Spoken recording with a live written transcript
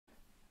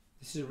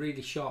This is a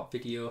really short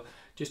video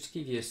just to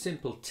give you a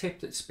simple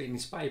tip that's been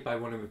inspired by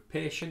one of my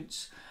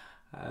patients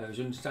who's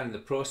understanding the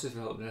process of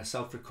helping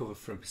herself recover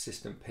from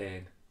persistent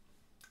pain.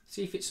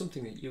 See if it's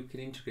something that you can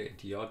integrate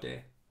into your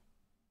day.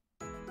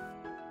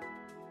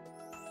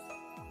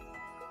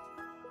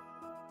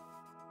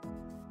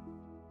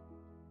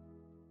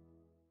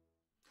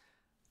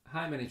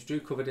 Hi, my name is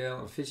Drew Coverdale.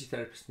 I'm a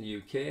physiotherapist in the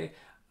UK.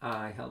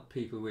 I help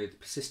people with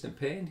persistent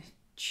pain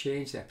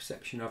change their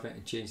perception of it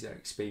and change their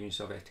experience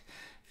of it.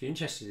 If you're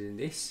interested in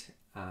this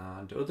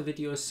and other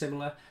videos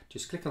similar,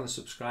 just click on the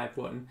subscribe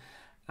button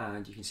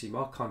and you can see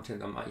more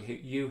content that might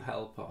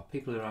help or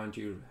people around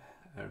you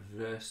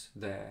reverse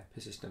their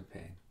persistent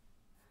pain.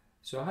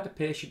 So I had a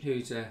patient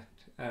who's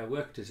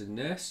worked as a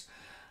nurse,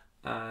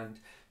 and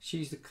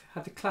she's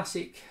had the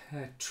classic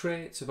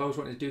traits of always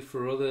wanting to do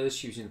for others.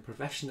 She was in a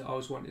profession that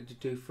always wanted to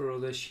do for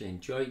others. She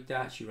enjoyed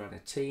that. She ran a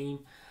team.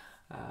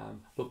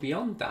 But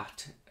beyond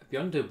that,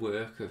 beyond her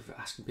work of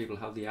asking people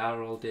how they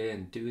are all day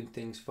and doing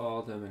things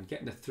for them and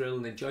getting the thrill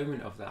and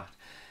enjoyment of that,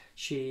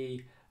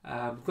 she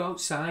would go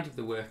outside of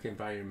the work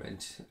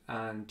environment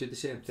and do the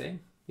same thing.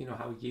 You know,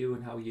 how are you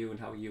and how are you and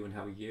how are you and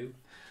how are you?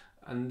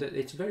 And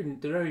it's they're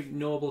very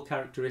noble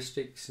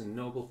characteristics and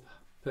noble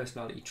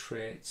personality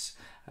traits.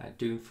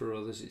 Doing for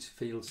others, it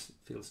feels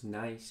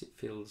nice. It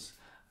feels,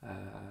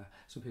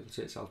 some people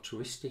say it's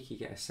altruistic. You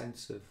get a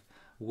sense of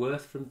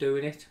worth from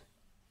doing it.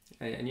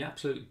 And you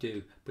absolutely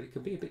do, but it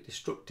can be a bit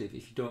destructive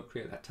if you don't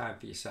create that time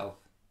for yourself.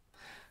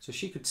 So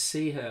she could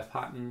see her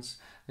patterns,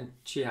 and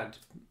she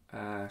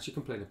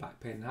complained of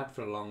back pain and had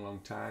for a long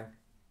time,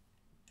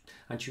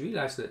 and she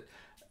realised that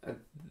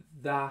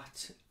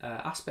that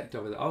aspect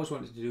of it that I always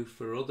wanted to do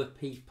for other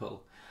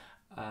people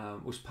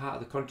was part of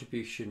the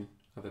contribution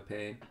of her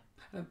pain,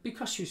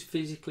 because she was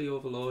physically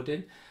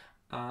overloading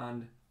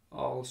and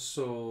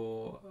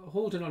also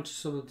holding on to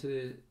some of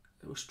the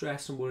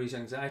stress and worries,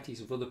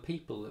 anxieties of other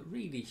people that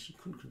really she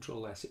couldn't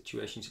control their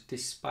situations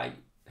despite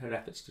her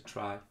efforts to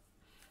try.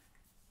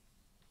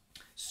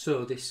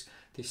 So this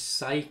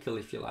cycle,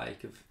 if you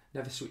like, of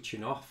never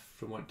switching off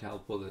from wanting to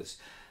help others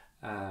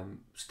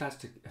starts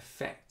to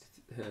affect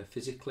her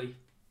physically,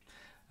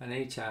 and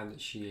any time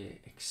that she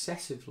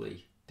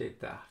excessively did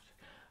that,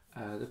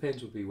 the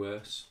pains would be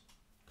worse.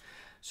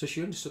 So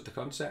she understood the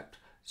concept.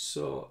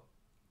 So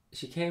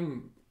she's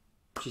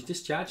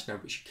discharged now,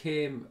 but she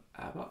came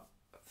about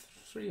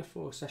 3 or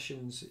 4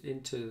 sessions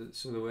into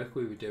some of the work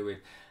we were doing,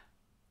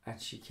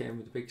 and she came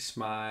with a big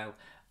smile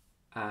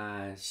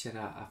and she said,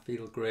 I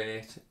feel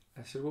great.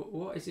 I said,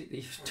 what is it that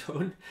you've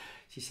done?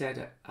 She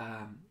said,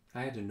 I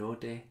had a no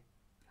day.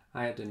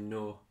 I had a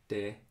no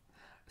day.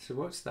 I said,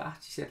 what's that?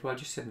 She said, well, I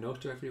just said no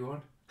to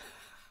everyone.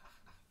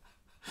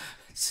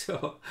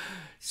 so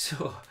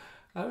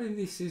I mean,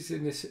 this is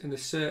an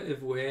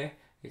assertive way.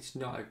 It's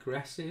not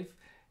aggressive.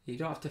 You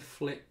don't have to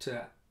flip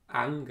to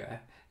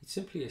anger. It's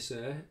simply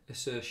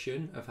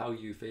assertion of how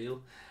you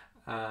feel.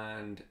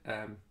 And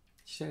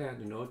she said I had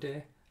a no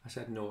day. I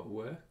said no at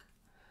work.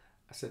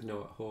 I said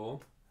no at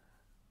home.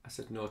 I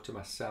said no to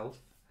myself.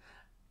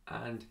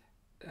 And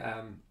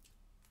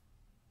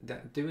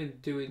that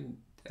doing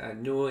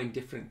no in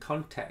different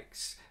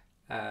contexts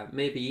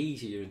may be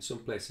easier in some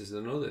places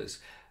than others.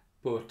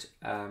 But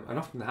and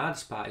often the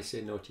hardest part is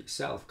saying no to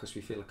yourself, because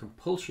we feel a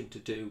compulsion to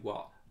do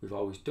what we've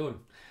always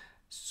done.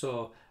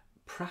 So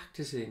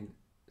practicing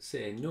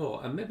saying no,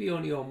 and maybe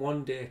only on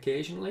one day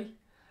occasionally,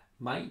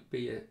 might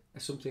be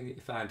something that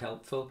you find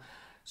helpful.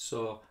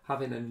 So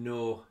having a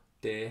no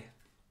day,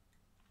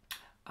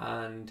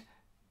 and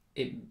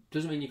it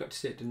doesn't mean you've got to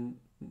say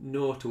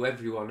no to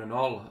everyone and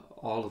all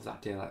of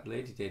that day like the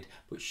lady did,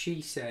 but she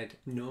said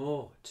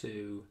no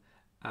to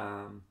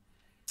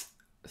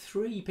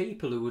 3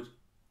 people who would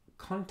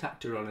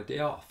contact her on a day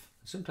off,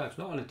 sometimes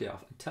not on a day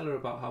off, and tell her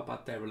about how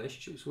bad their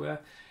relationships were.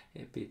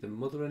 It'd be the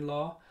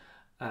mother-in-law,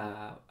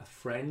 a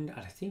friend, and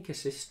I think a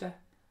sister.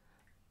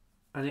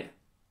 And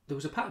there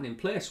was a pattern in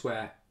place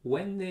where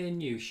when they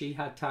knew she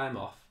had time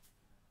off,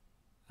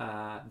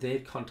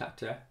 they'd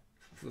contact her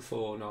for the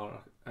phone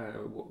or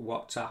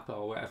WhatsApp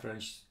or whatever.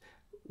 And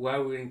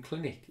while we were in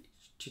clinic,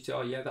 she'd say,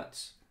 oh yeah,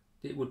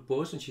 it would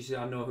buzz, and she said,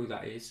 I know who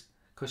that is,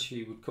 because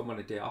she would come on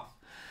a day off.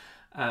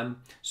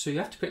 So you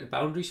have to create the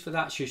boundaries for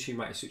that. She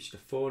might have switched the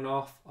phone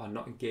off or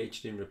not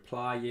engaged in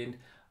replying,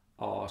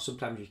 or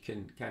sometimes you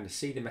can kind of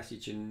see the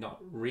message and not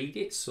read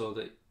it so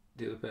that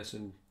the other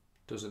person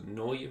doesn't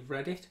know you've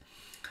read it.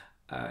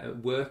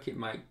 At work, it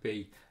might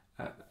be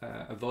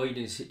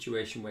avoiding a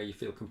situation where you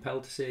feel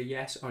compelled to say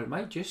yes, or it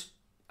might just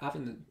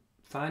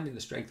finding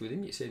the strength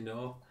within you to say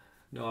no,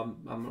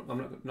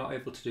 I'm not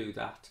able to do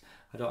that.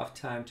 I don't have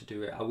time to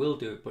do it. I will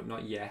do it, but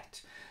not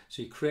yet.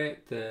 So you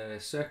create the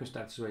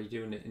circumstances where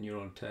you're doing it in your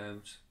own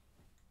terms.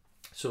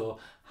 So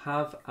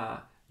have a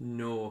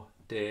no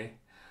day.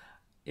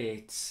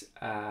 It's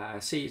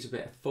it's a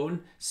bit of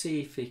fun.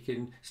 See if you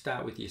can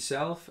start with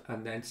yourself,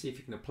 and then see if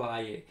you can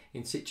apply it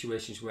in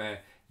situations where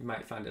you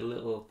might find it a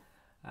little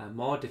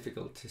more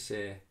difficult to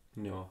say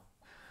no.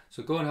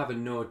 So go and have a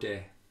no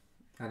day,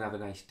 and have a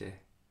nice day.